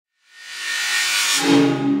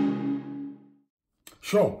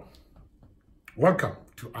Sure. Welcome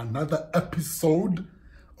to another episode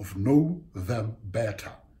of Know Them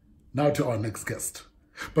Better. Now to our next guest.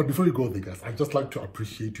 But before you go there, guys, I'd just like to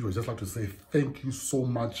appreciate you. I'd just like to say thank you so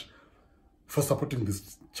much for supporting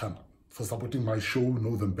this channel, for supporting my show,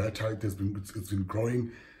 Know Them Better. It's been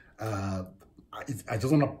growing. I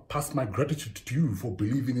just want to pass my gratitude to you for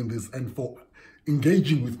believing in this and for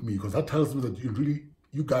engaging with me, because that tells me that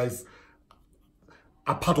you guys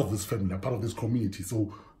are part of this family, are part of this community.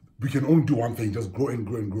 So we can only do one thing, just grow and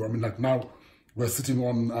grow and grow. I mean, like now we're sitting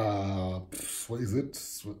on, what is it?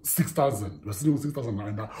 6,000. We're sitting on 6,000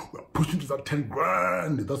 right now. We're pushing to that 10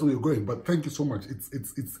 grand. That's where we're going. But thank you so much.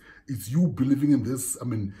 It's you believing in this. I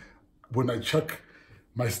mean, when I check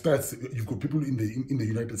my stats, you've got people in the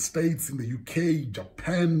United States, in the UK,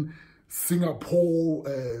 Japan, Singapore,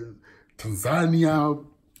 Tanzania,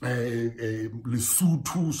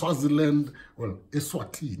 Lesotho, Swaziland, well,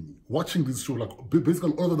 Eswatini, watching this show, like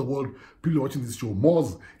basically all over the world, people are watching this show.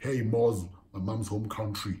 Moz, hey Moz, my mom's home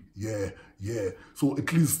country, yeah. So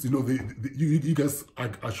at least, you know, you guys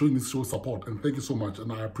are showing this show support, and thank you so much.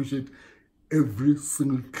 And I appreciate every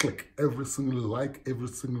single click, every single like, every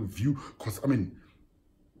single view, because I mean,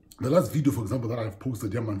 the last video, for example, that I've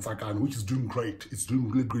posted, which is doing great. It's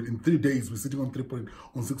doing really great. In 3 days, we're sitting on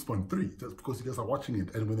 6.3, just because you guys are watching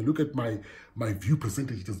it. And when you look at my view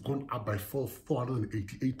percentage, it has gone up by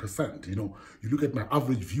 488%. You know, you look at my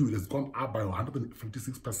average view, it has gone up by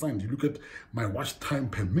 156%. You look at my watch time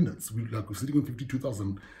per minute, we're sitting on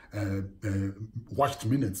 52,000 watched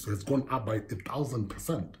minutes. So it's gone up by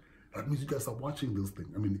 1,000%. That means you guys are watching this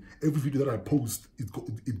thing. I mean, every video that I post,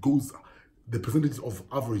 it goes. The percentage of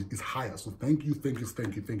average is higher. So thank you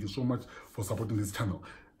so much for supporting this channel.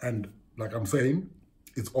 And like I'm saying,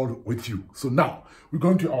 it's all with you. So now we're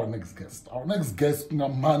going to our next guest. Our next guest,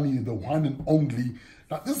 Fumani, the one and only.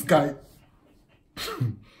 Now this guy,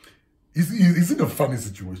 he's in a funny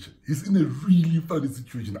situation. He's in a really funny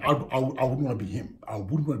situation. I wouldn't want to be him. I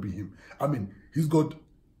wouldn't want to be him. I mean, he's got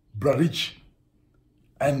Brarich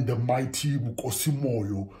and the mighty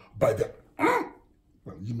Bukosimoyo by the,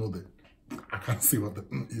 well, you know that. I can't say what the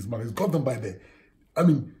is, man. He's got them by there. I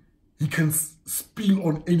mean, he can spill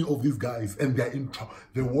on any of these guys and they're in trouble.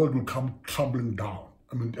 The world will come tumbling down.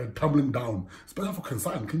 I mean, tumbling down. Especially for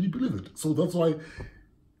Kansan. Can you believe it? So that's why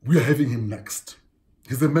we are having him next.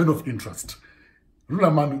 He's a man of interest.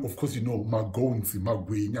 Rulamani, of course, you know, Magonzi,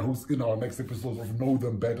 Magwenya, who's in our next episode of Know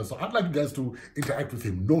Them Better. So I'd like you guys to interact with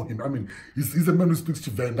him, know him. I mean, he's a man who speaks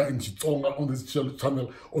Chivenda and Chitonga on this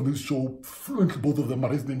channel, on this show, fluently, both of them.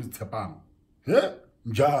 But his name is Tshepang. Yeah?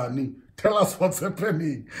 Giyani. Tell us what's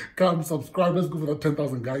happening. Come, subscribe. Let's go for that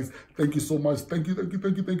 10,000, guys. Thank you so much. Thank you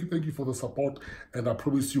for the support. And I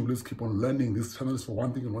promise you, let's keep on learning. This channel is for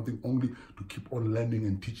one thing and one thing only, to keep on learning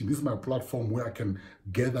and teaching. This is my platform where I can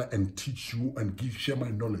gather and teach you and share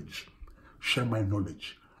my knowledge. Share my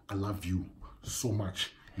knowledge. I love you so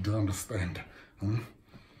much. You don't understand.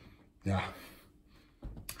 Yeah.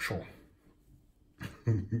 Sure.